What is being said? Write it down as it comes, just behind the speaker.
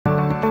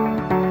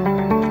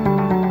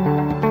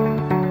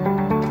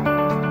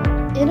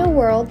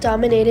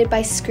dominated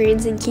by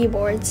screens and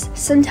keyboards,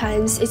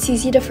 sometimes it's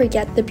easy to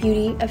forget the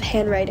beauty of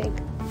handwriting.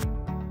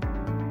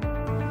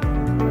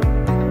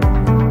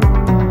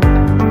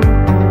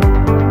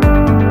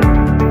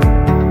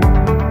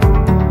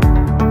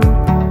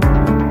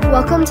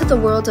 Welcome to the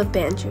world of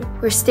Banju,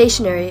 where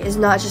stationery is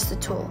not just a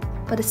tool,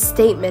 but a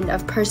statement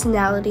of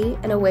personality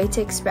and a way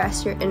to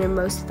express your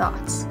innermost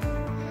thoughts.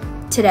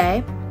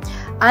 Today,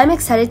 I'm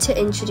excited to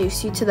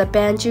introduce you to the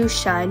Banju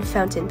Shine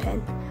Fountain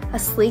Pen, a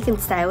sleek and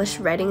stylish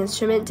writing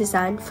instrument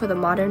designed for the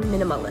modern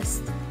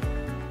minimalist.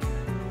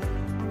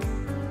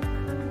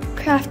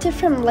 Crafted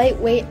from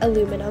lightweight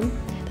aluminum,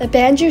 the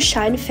Banju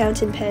Shine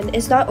Fountain Pen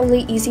is not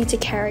only easy to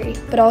carry,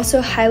 but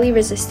also highly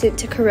resistant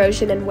to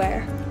corrosion and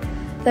wear.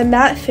 The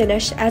matte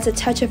finish adds a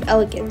touch of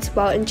elegance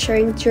while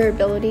ensuring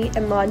durability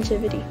and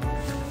longevity.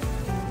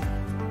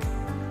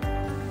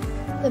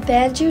 The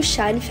Banju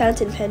Shine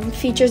Fountain Pen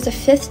features a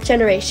 5th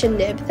generation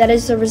nib that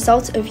is the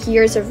result of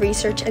years of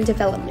research and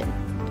development.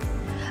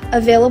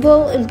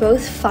 Available in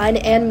both fine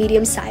and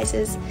medium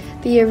sizes,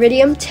 the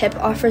iridium tip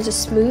offers a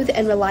smooth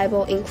and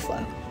reliable ink flow.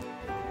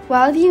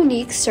 While the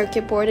unique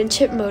circuit board and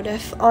chip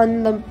motif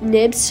on the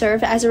nib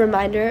serve as a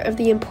reminder of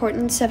the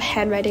importance of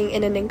handwriting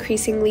in an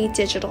increasingly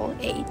digital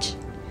age.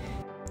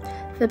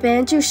 The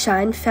Banju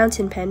Shine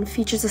Fountain Pen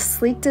features a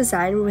sleek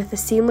design with a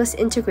seamless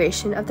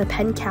integration of the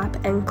pen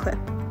cap and clip.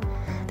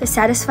 The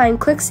satisfying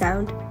click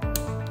sound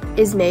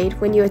is made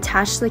when you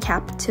attach the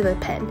cap to the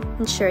pen,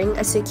 ensuring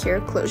a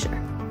secure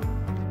closure.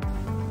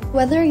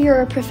 Whether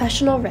you're a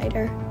professional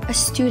writer, a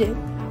student,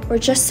 or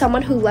just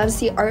someone who loves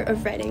the art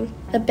of writing,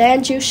 the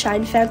Banju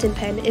Shine Fountain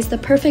Pen is the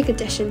perfect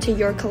addition to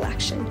your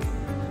collection.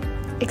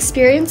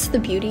 Experience the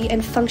beauty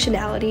and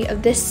functionality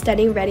of this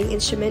stunning writing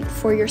instrument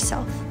for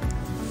yourself.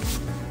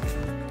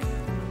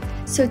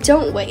 So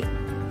don't wait.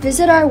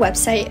 Visit our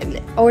website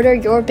and order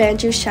your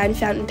Banju Shine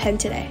Fountain Pen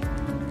today.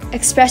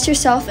 Express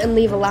yourself and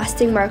leave a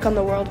lasting mark on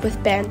the world with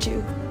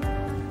Banju.